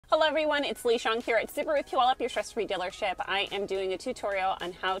Hello everyone, it's Lee Shang here at Subaru Puyallup, your stress-free dealership. I am doing a tutorial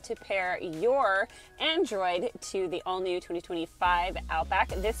on how to pair your Android to the all-new 2025 Outback.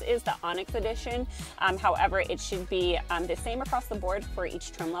 This is the Onyx edition. However, it should be the same across the board for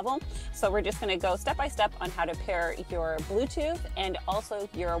each trim level. So we're just going to go step by step on how to pair your Bluetooth and also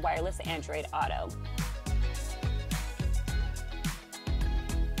your wireless Android Auto.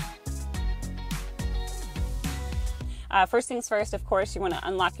 First things first, of course, you want to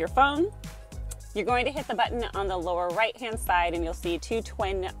unlock your phone. You're going to hit the button on the lower right-hand side and you'll see two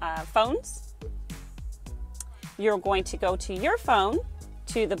twin phones. You're going to go to your phone,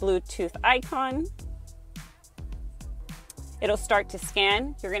 to the Bluetooth icon. It'll start to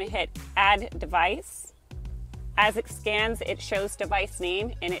scan. You're going to hit Add Device. As it scans, it shows device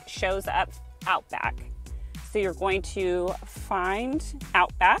name and it shows up Outback. So you're going to find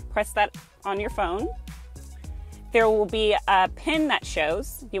Outback, press that on your phone. There will be a pin that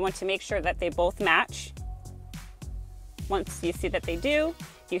shows. You want to make sure that they both match. Once you see that they do,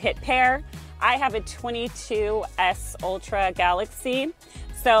 you hit pair. I have a 22S Ultra Galaxy.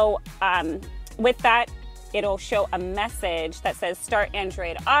 So with that, it'll show a message that says Start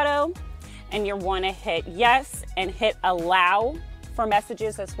Android Auto. And you'll want to hit yes and hit allow for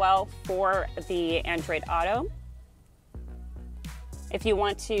messages as well for the Android Auto. If you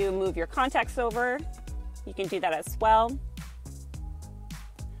want to move your contacts over, you can do that as well.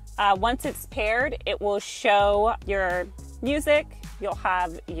 Once it's paired, it will show your music. You'll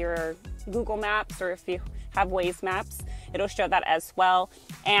have your Google Maps, or if you have Waze Maps, it'll show that as well.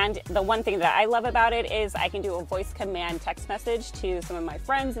 And the one thing that I love about it is I can do a voice command text message to some of my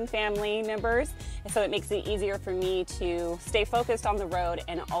friends and family members. And so it makes it easier for me to stay focused on the road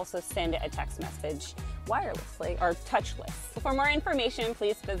and also send a text message wirelessly or touchless. For more information,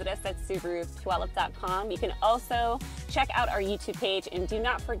 please visit us at SubaruPuyallup.com. You can also check out our YouTube page and do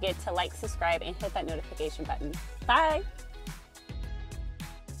not forget to like, subscribe, and hit that notification button. Bye!